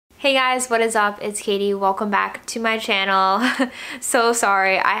Hey guys, what is up? It's Katie. Welcome back to my channel. So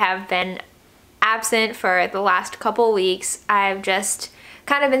sorry I have been absent for the last couple weeks. I've just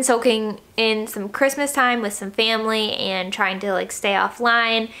kind of been soaking in some Christmas time with some family and trying to like stay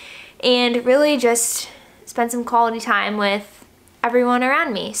offline and really just spend some quality time with everyone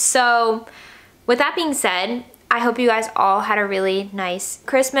around me. So with that being said, I hope you guys all had a really nice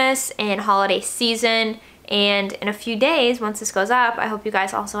Christmas and holiday season. And in a few days, once this goes up, I hope you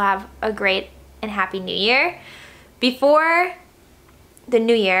guys also have a great and happy new year. Before the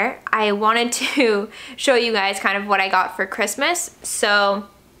new year, I wanted to show you guys kind of what I got for Christmas. So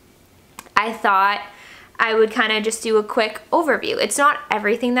I thought I would kind of just do a quick overview. It's not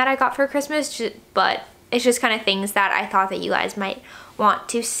everything that I got for Christmas, but it's just kind of things that I thought that you guys might want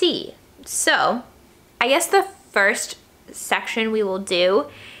to see. So I guess the first section we will do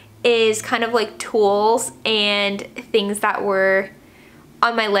is kind of like tools and things that were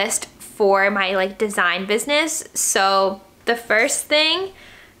on my list for my like design business. So the first thing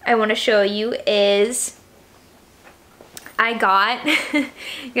I want to show you is I got,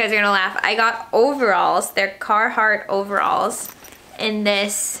 you guys are gonna laugh, I got overalls. They're Carhartt overalls in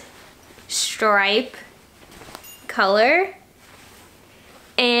this stripe color,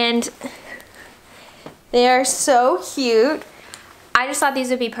 and they are so cute. I just thought these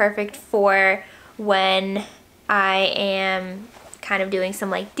would be perfect for when I am kind of doing some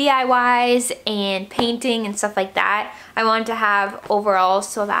like DIYs and painting and stuff like that. I wanted to have overalls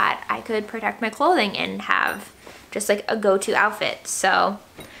so that I could protect my clothing and have just like a go-to outfit. So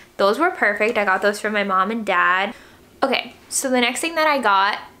those were perfect. I got those from my mom and dad. Okay, so the next thing that I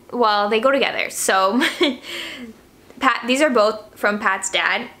got, well, they go together. So these are both from Pat's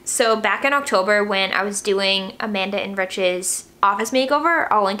dad. So back in October when I was doing Amanda and Rich's office makeover,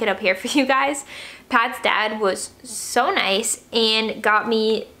 I'll link it up here for you guys, Pat's dad was so nice and got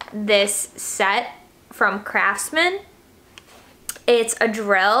me this set from Craftsman. It's a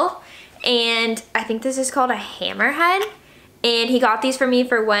drill and I think this is called a hammerhead, and he got these for me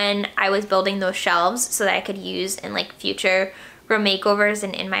for when I was building those shelves so that I could use in like future room makeovers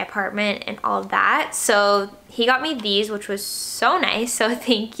and in my apartment and all of that. So he got me these, which was so nice. So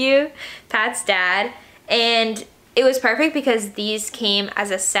thank you, Pat's dad. And it was perfect because these came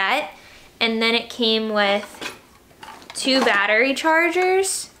as a set, and then it came with two batteries,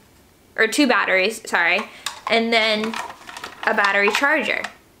 sorry, and then a battery charger.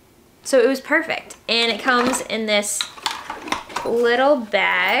 So it was perfect. And it comes in this little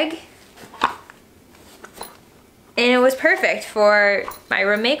bag. And it was perfect for my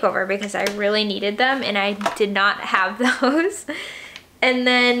room makeover because I really needed them and I did not have those. And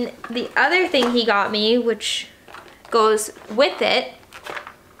then the other thing he got me, which goes with it,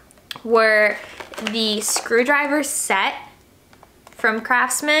 were the screwdriver set from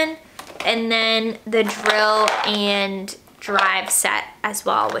Craftsman, and then the drill and drive set as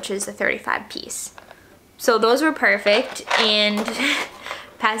well, which is a 35 piece. So those were perfect, and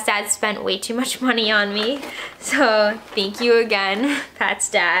Pat's dad spent way too much money on me, so thank you again, Pat's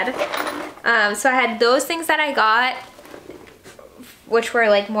dad. So I had those things that I got, which were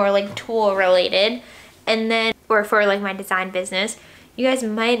like more like tool related, and then or for like my design business. You guys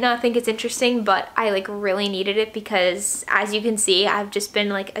might not think it's interesting, but I like really needed it because as you can see, I've just been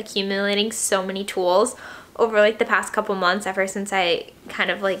like accumulating so many tools over like the past couple months ever since I kind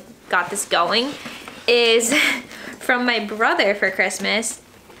of like got this going. Is from my brother for Christmas,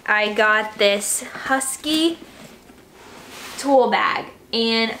 I got this Husky tool bag,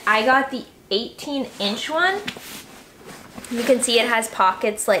 and I got the 18-inch one. You can see it has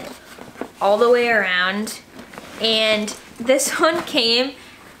pockets like all the way around, and this one came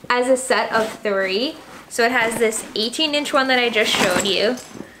as a set of 3. So it has this 18-inch one that I just showed you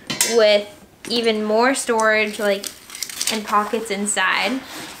with even more storage like and pockets inside.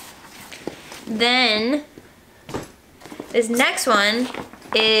 Then this next one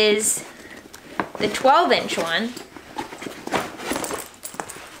is the 12-inch one,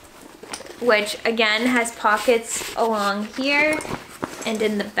 which again has pockets along here and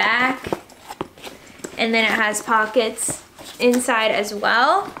in the back, and then it has pockets inside as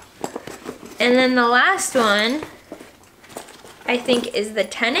well. And then the last one I think is the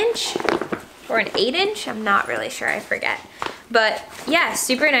 10-inch or an 8-inch, I'm not really sure, I forget. But yeah,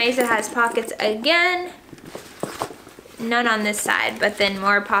 super nice. It has pockets again, none on this side, but then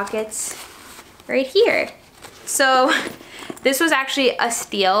more pockets right here. So this was actually a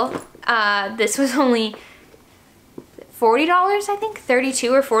steal. This was only $40, I think,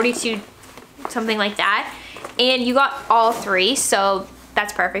 32 or 42, something like that. And you got all 3, so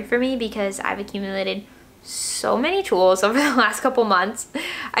that's perfect for me because I've accumulated so many tools over the last couple months.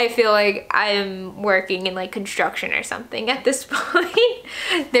 I feel like I'm working in like construction or something at this point.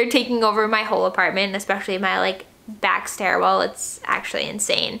 They're taking over my whole apartment, especially my like back stairwell. It's actually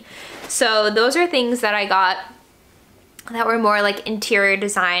insane. So those are things that I got that were more like interior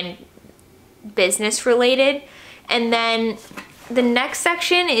design, business related. And then the next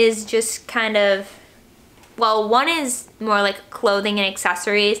section is just kind of, well, one is more like clothing and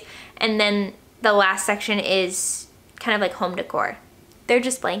accessories, and then the last section is kind of like home decor. They're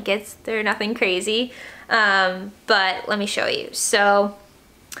just blankets, they're nothing crazy, but let me show you. So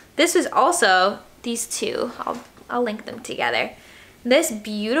this was also these two, I'll link them together. This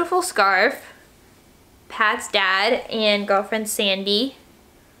beautiful scarf Pat's dad and girlfriend Sandy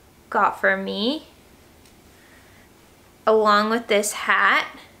got for me, along with this hat.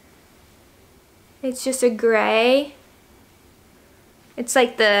 It's just a gray. It's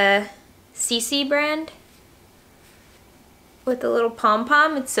like the CC brand with the little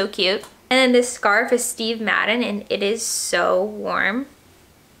pom-pom. It's so cute. And then this scarf is Steve Madden, and it is so warm.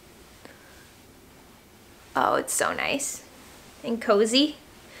 Oh, it's so nice and cozy.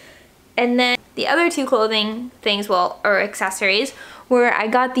 And then the other two clothing things, well, or accessories, were I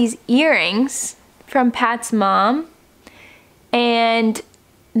got these earrings from Pat's mom, and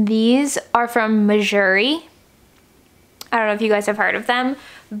these are from Missouri. I don't know if you guys have heard of them,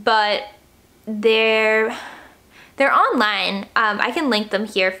 but they're online. I can link them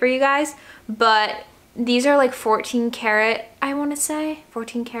here for you guys, but these are like 14 karat, I want to say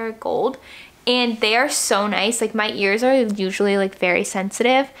 14 karat gold, and they are so nice. Like, my ears are usually like very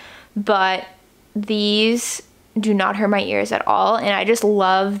sensitive, but these do not hurt my ears at all, and I just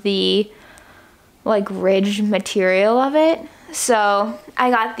love the like ridged material of it. So I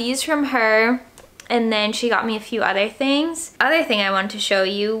got these from her, and then she got me a few other things. Other thing I wanted to show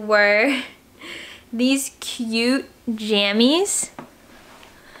you were these cute jammies.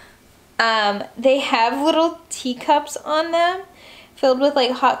 They have little teacups on them filled with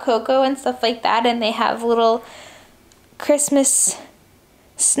like hot cocoa and stuff like that, and they have little Christmas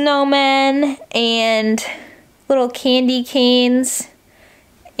snowmen and little candy canes,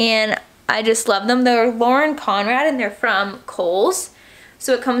 and I just love them. They're Lauren Conrad, and they're from Kohl's.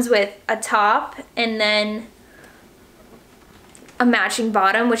 So it comes with a top and then a matching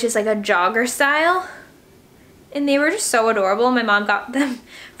bottom, which is like a jogger style. And they were just so adorable. My mom got them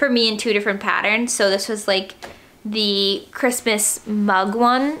for me in two different patterns. So this was like the Christmas mug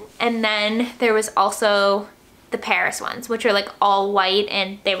one, and then there was also the Paris ones, which are like all white,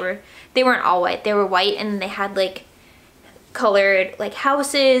 and they weren't all white. They were white, and they had like colored like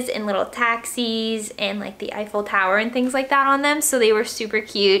houses and little taxis and like the Eiffel Tower and things like that on them. So they were super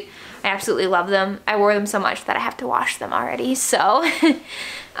cute. I absolutely love them. I wore them so much that I have to wash them already. So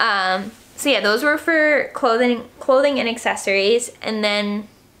so yeah, those were for clothing and accessories. And then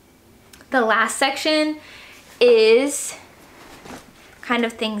the last section is kind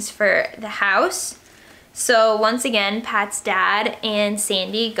of things for the house. So once again, Pat's dad and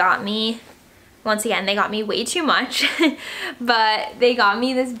Sandy got me, once again, they got me way too much, but they got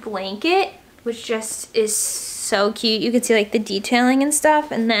me this blanket, which just is so cute. You can see like the detailing and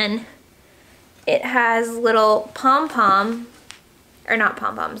stuff, and then it has little pom-pom, or not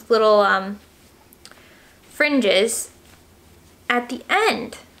pom-poms, little fringes at the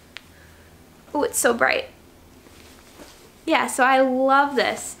end. Oh, it's so bright. Yeah, so I love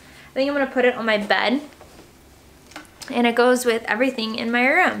this. I think I'm gonna put it on my bed, and it goes with everything in my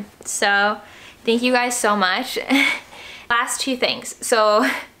room. So thank you guys so much. Last two things. So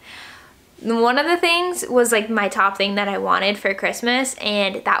one of the things was like my top thing that I wanted for Christmas,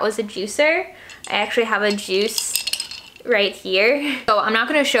 and that was a juicer. I actually have a juice right here. So I'm not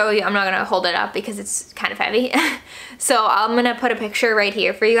gonna show you, I'm not gonna hold it up because it's kind of heavy. So I'm gonna put a picture right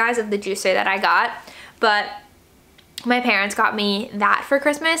here for you guys of the juicer that I got. But my parents got me that for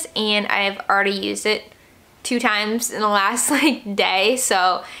Christmas, and I've already used it 2 times in the last like day,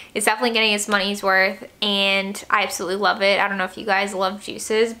 so it's definitely getting its money's worth, and I absolutely love it. I don't know if you guys love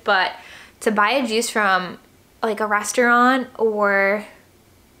juices, but to buy a juice from like a restaurant or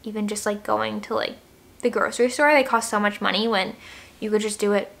even just like going to like the grocery store, they cost so much money when you could just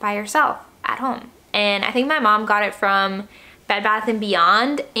do it by yourself at home. And I think my mom got it from Bed Bath &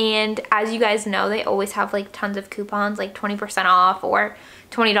 Beyond, and as you guys know, they always have like tons of coupons, like 20% off or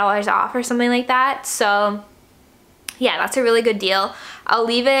 $20 off or something like that. So yeah, that's a really good deal. I'll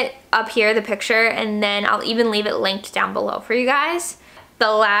leave it up here, the picture, and then I'll even leave it linked down below for you guys.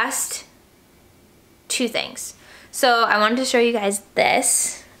 The last 2 things. So I wanted to show you guys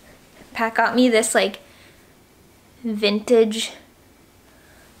this. Pat got me this like vintage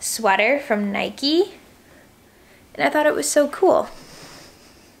sweater from Nike. and I thought it was so cool.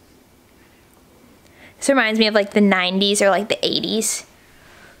 This reminds me of like the 90s or like the 80s.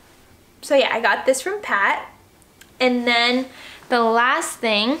 So yeah, I got this from Pat. And then the last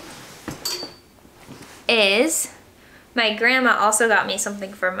thing is my grandma also got me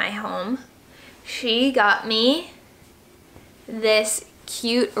something for my home. She got me this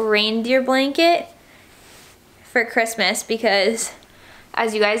cute reindeer blanket for Christmas because,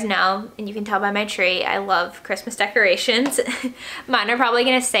 as you guys know, and you can tell by my tree, I love Christmas decorations. Mine are probably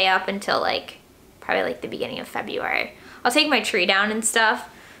gonna stay up until like, probably like the beginning of February. I'll take my tree down and stuff,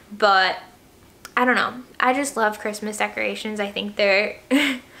 but I don't know. I just love Christmas decorations. I think they're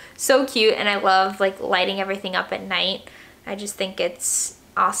so cute, and I love like lighting everything up at night. I just think it's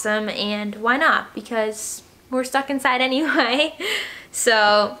awesome, and why not? Because we're stuck inside anyway.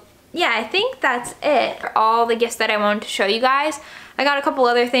 So yeah, I think that's it for all the gifts that I wanted to show you guys. I got a couple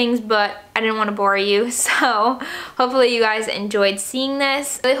other things, but I didn't want to bore you, so hopefully you guys enjoyed seeing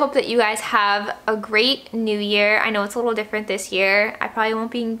this. I really hope that you guys have a great new year. I know it's a little different this year. I probably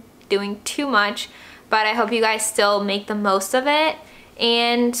won't be doing too much, but I hope you guys still make the most of it.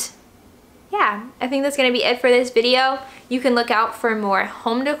 And yeah, I think that's gonna be it for this video. You can look out for more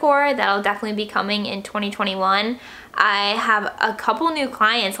home decor. That'll definitely be coming in 2021. I have a couple new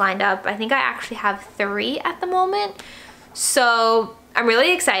clients lined up. I think I actually have 3 at the moment. So I'm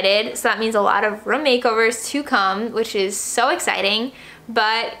really excited. So that means a lot of room makeovers to come, which is so exciting.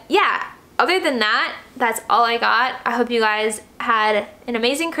 But yeah, other than that, that's all I got. I hope you guys had an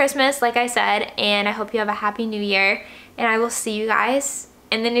amazing Christmas, like I said, and I hope you have a happy new year. And I will see you guys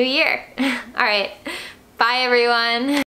in the new year. All right, bye everyone.